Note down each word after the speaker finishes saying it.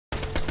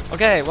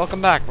Okay,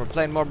 welcome back. We're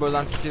playing more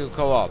Borderlands 2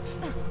 co-op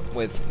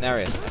with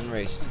Nereus and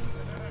Reese.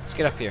 Let's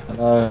get up here.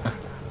 Hello.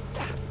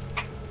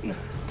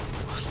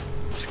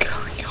 What's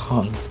going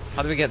on?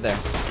 How do we get there?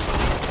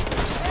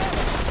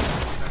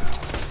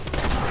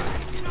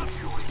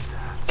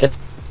 Get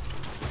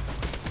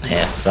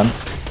here, son.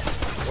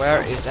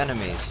 Where is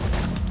enemies?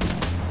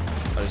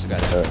 Oh, there's a guy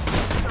there.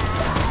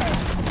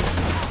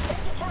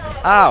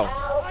 Ow!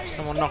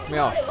 Someone knocked me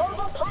off.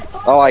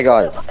 Oh, I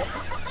got it.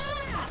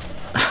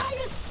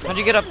 How'd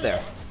you get up there?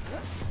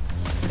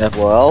 Yep.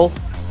 Well,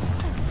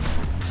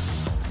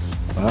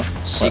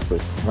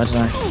 Secret. Where did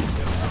I?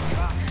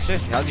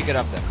 Seriously, how'd you get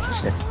up there?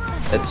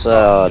 it's There's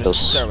a those.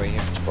 stairway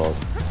here. Well,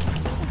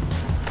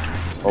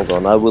 hold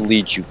on, I will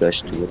lead you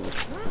guys to it.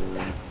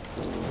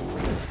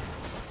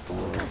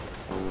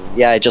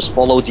 Yeah, I just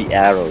follow the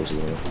arrows, you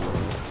know.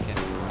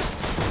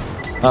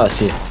 Oh, I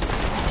see it.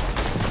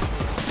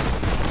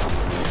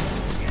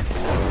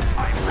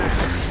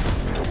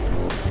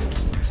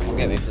 Someone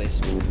get me, please.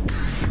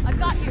 I've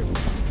got you.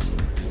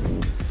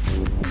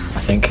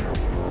 I think.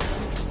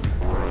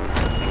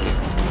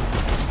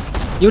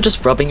 You were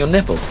just rubbing your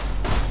nipple.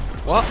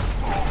 What?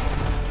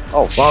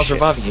 Oh, While I was shit.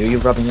 reviving you, you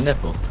were rubbing your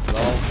nipple.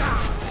 Lol.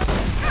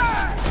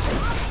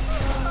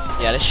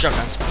 Yeah, this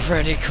shotgun's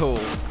pretty cool.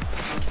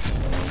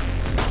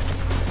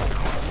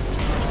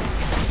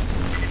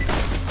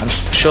 I'm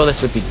sure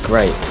this would be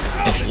great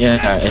if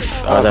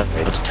if I was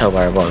able to tell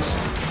where I was.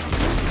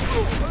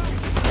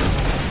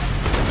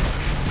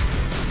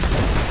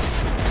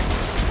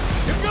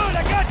 You're good,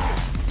 I got you.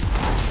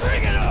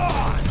 Bring it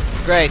on.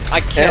 Great,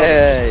 I killed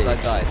Hey. him since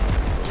I died.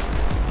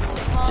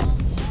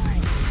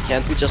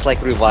 Can't we just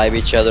like revive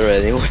each other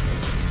anyway?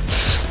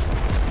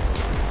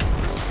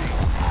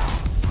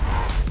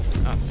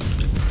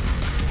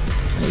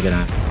 Are you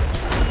gonna?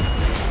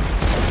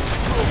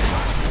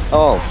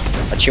 Oh,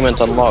 achievement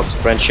unlocked.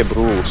 Friendship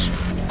rules.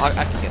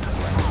 I can get this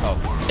way.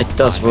 Oh, It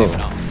does maybe rule.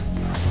 not.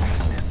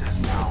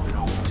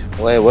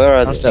 Wait, where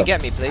are Stand they? still.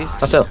 Get me, please.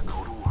 Stand still.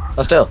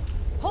 Stand still.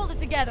 Hold it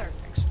together.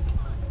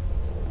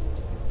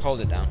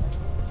 Hold it down.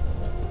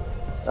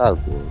 Oh,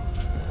 cool.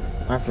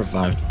 I've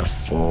revived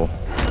before.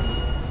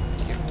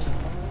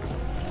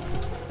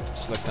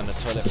 Just looked on the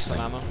toilet What's for this some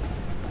thing? ammo.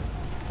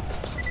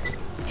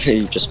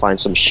 You just find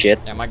some shit.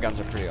 Yeah, my guns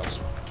are pretty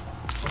awesome.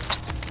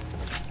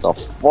 The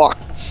fuck?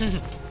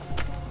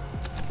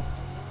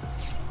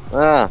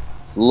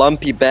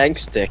 Lumpy bank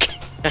stick.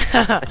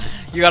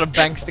 You got a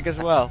bank stick as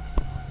well.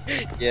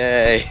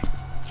 Yay.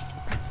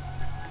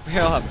 We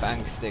all have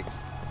bank sticks.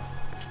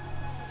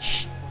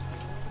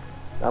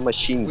 A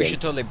machine We gun.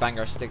 should totally bang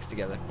our sticks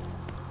together.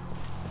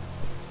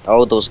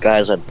 Oh, those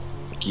guys at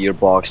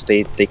Gearbox,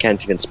 they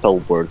can't even spell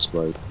words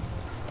right.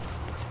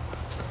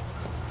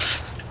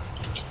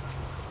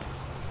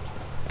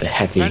 The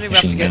heavy Apparently we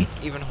have to machine get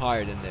gun. even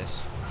higher than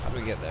this. How do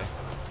we get there?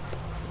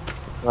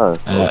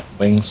 Oh,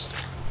 Wings.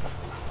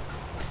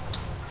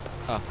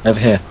 Oh. Over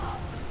here.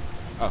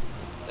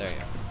 There you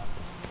go.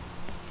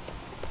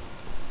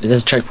 Is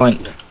this a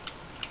checkpoint?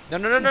 No,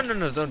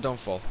 don't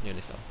fall.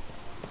 Nearly fell.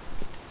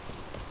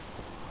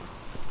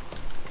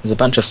 There's a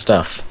bunch of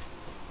stuff.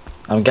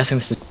 I'm guessing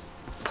this is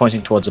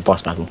pointing towards a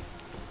boss battle.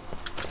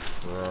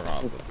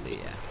 Probably,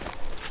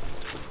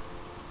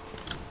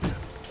 yeah.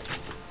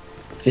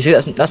 So you see,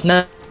 that's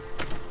never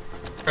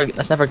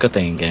a good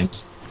thing in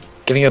games.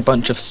 Giving you a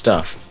bunch of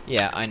stuff.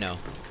 Yeah, I know.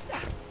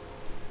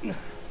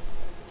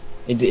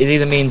 It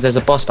either means there's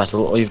a boss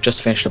battle or you've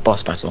just finished a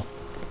boss battle.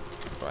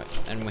 Right,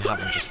 and we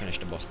haven't just finished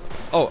the boss.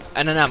 Oh,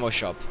 and an ammo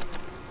shop.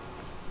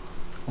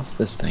 What's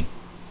this thing?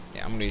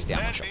 Yeah, I'm gonna use the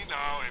ammo shop.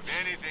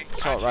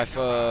 Assault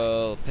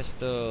rifle,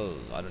 pistol.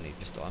 I don't need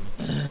pistol ammo.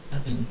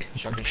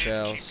 Shotgun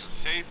shells.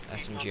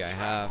 SMG I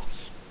have.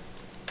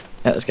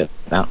 Yeah, let's get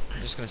that.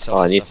 I'm just gonna sell Oh,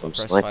 I some need stuff.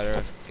 some Press sniper.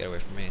 fighter. Get away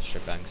from me.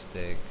 Strip bang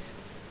stick.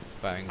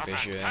 Firing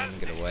vision.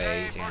 Get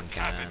away. Easy hand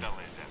cannon.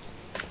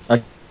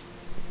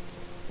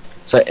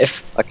 So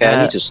if okay,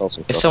 I need to sell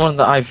some if stuff. someone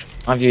that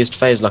I've used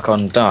phase lock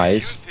on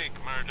dies,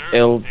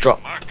 it'll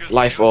drop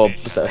life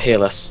orbs that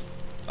heal us.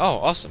 Oh,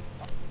 awesome.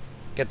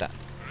 Get that.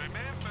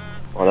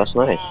 Oh, that's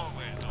nice.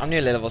 I'm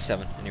nearly level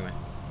 7 anyway.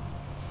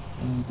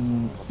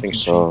 I think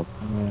so.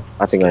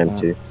 I think I am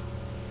too.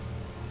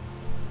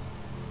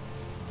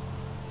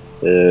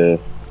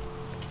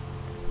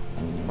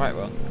 Right,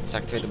 well, let's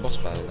activate the boss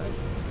battle then.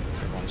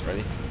 Everyone's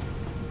ready.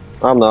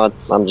 I'm not.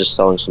 I'm just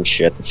selling some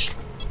shit.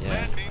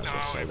 Yeah,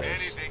 I'll sell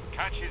this.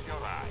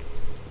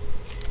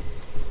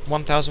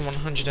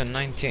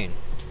 $1,119.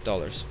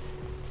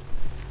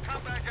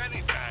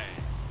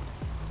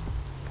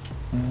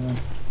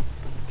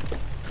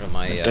 For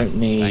my don't bang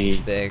need-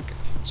 stick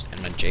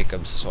and my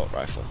Jacob's assault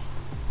rifle.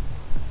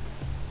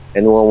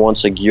 Anyone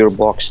wants a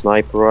Gearbox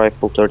sniper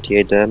rifle,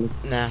 38 damage?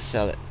 Nah,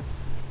 sell it.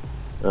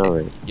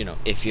 Alright. You know,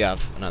 if you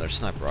have another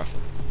sniper rifle.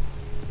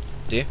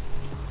 Yeah,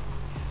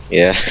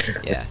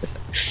 Yeah.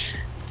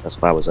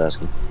 that's what I was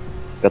asking.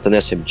 Got an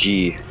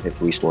SMG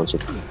if Reese wants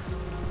it.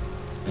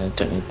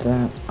 Don't need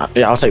that.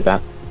 Yeah, I'll take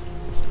that.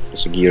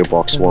 It's a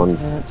Gearbox one.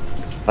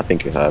 I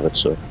think you have it,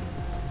 so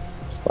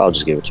I'll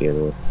just give it to you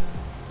anyway.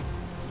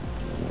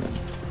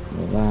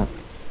 like that.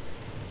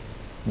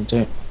 I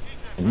don't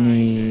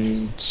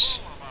need...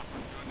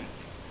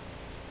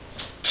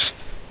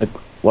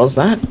 What's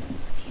that?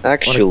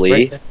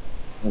 Actually,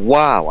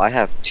 wow, I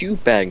have 2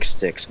 bang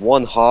sticks,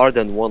 one hard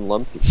and one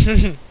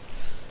lumpy.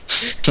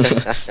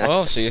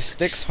 Oh, so your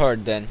stick's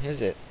hard then, is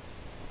it?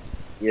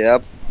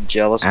 Yep,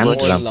 jealous And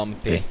much? Or lumpy.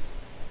 lumpy.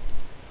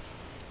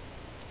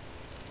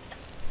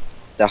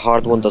 The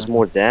hard one does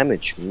more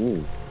damage.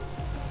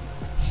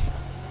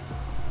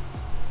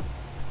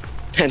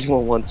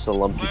 Anyone wants a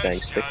lumpy bang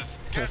stick?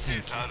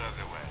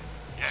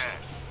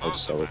 I'll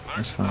just sell it.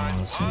 That's fine.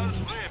 I'll see.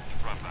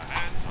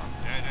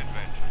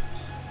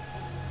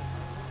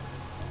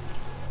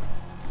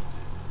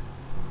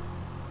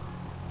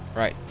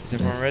 Right, is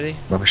everyone ready?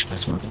 Rubbish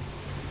metal.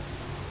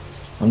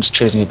 I'm just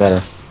choosing a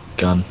better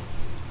gun.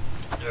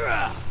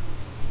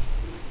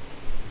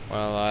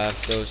 Well, I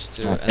have those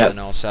two, Right, and yep. then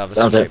I also have a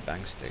That'll do. straight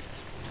bang stick.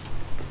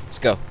 Let's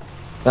go.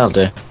 That'll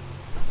do.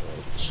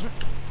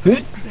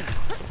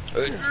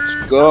 Let's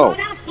go.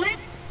 Now, Flint,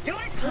 your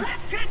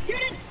claptrap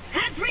unit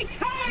has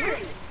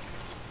returned!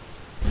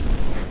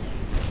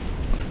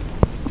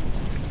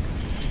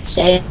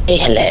 Say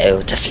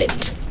hello to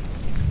Flint.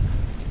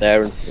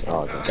 There and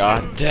oh,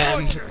 God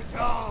damn.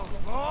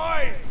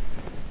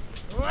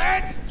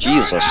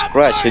 Jesus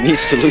Christ, he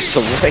needs to lose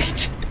some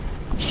weight.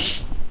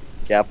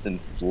 Captain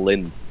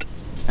Flint.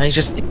 And he's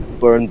just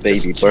Burn,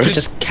 baby, burn.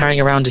 just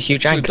carrying around a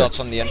huge 2 anchor. dots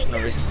on the end for no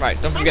reason. Right,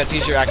 don't forget to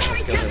use your action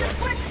skills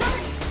everyone.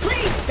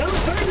 Please, don't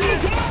burn me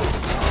again!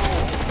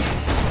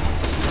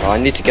 Oh, I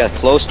need to get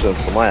close to him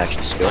for my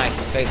action skill.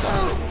 Nice, phase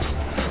off.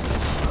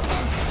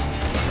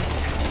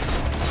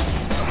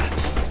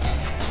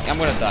 I'm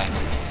gonna die.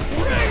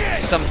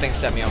 Something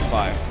set me on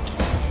fire.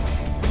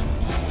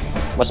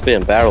 Must be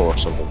in barrel or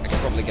something. I can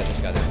probably get this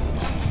guy there.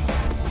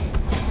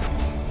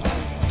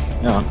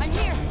 Yeah. I'm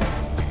here!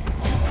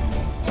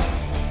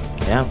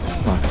 Yeah.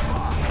 Come on.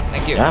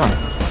 Thank you. Yeah.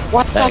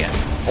 What There the you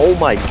Oh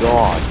my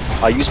god.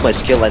 I use my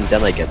skill and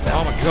then I get Oh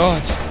that. my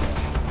god.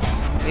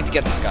 I need to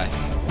get this guy.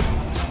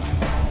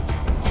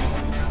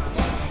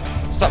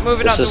 Stop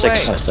moving This out is the way.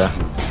 Oh, sir.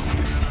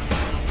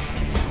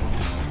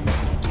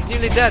 He's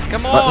nearly dead.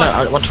 Come on. No,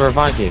 I want to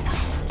revive you.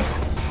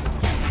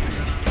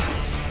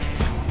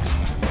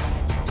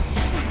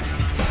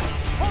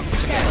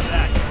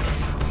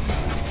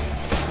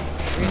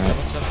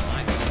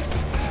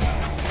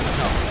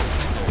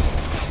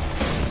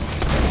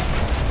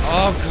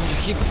 Oh god,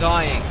 I keep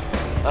dying.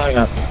 Hang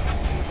on.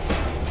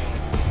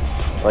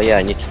 Oh yeah,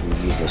 I need to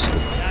reuse my skill.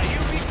 Now you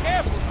be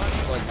careful, honey.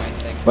 Avoid my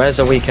thing. Where's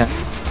the weekend?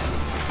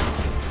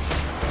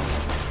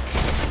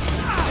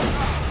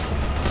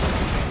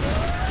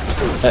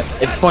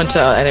 If you point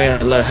out an enemy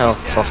at low health,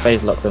 I'll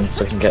phase lock them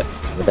so we can get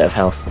a bit of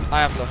health.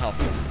 I have no health.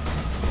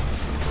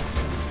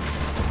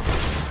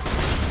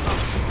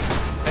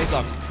 Phase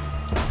lock.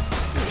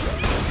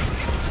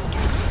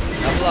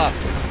 Level up.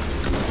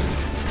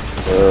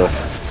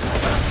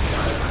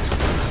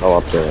 Oh,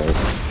 up there.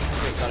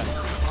 Okay, got him.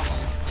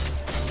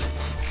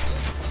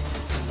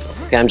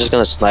 Okay, I'm just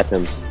gonna snipe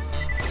him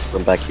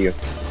from back here.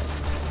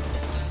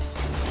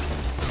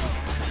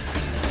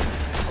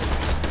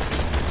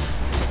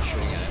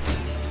 Shooting at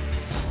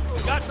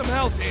him. Got some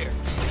health here.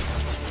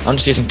 I'm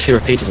just using 2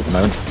 repeaters at the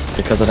moment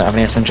because I don't have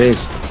any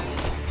SMGs.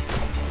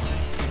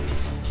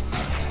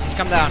 He's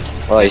come down.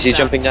 Oh, is he Down.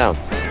 jumping down?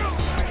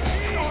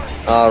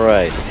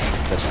 Alright.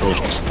 Let's finish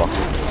this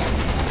fucker.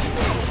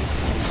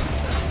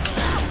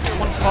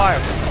 I'm on fire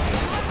for something.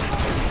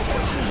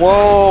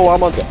 Whoa,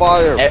 I'm on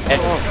fire!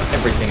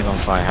 Everything is on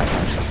fire.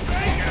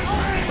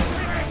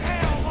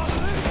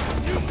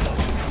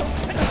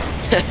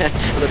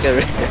 Look at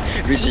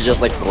Reese is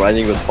just like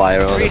grinding with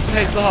fire on Reese it.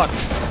 pays the hawk.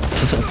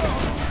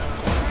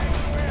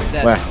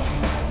 Dead. Where?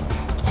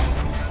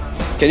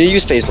 Can you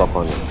use phase lock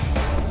on him?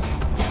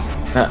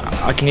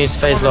 I can use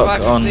phase Come on, lock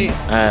revive on. me,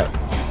 please.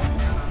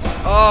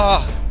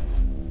 Oh,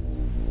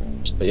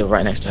 But you're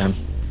right next to him.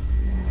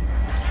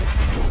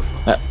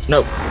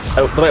 No.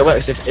 Oh, the way it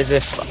works is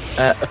if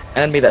an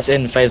enemy that's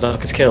in phase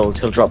lock is killed,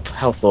 he'll drop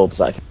health orbs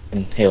that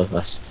can heal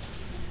us.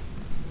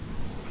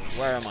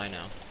 where am I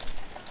now?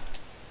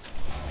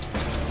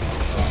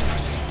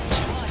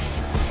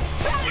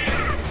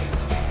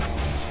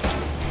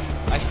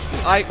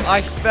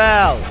 I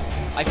fell.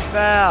 I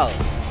fell.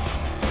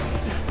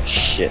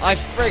 Shit. I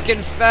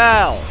freaking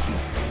fell.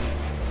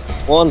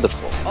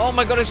 Wonderful. Oh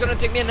my god, it's gonna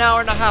take me an hour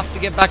and a half to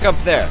get back up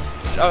there.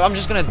 I'm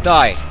just gonna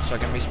die so I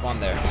can respawn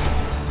there.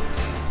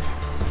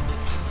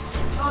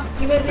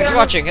 Thanks for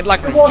watching. Hit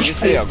like this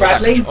video. Go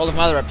back and watch all of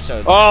my other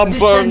episodes. I'm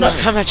Subscribe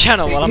to my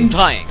channel while I'm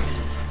dying.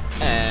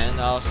 And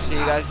I'll see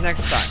you guys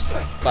next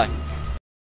time. Bye.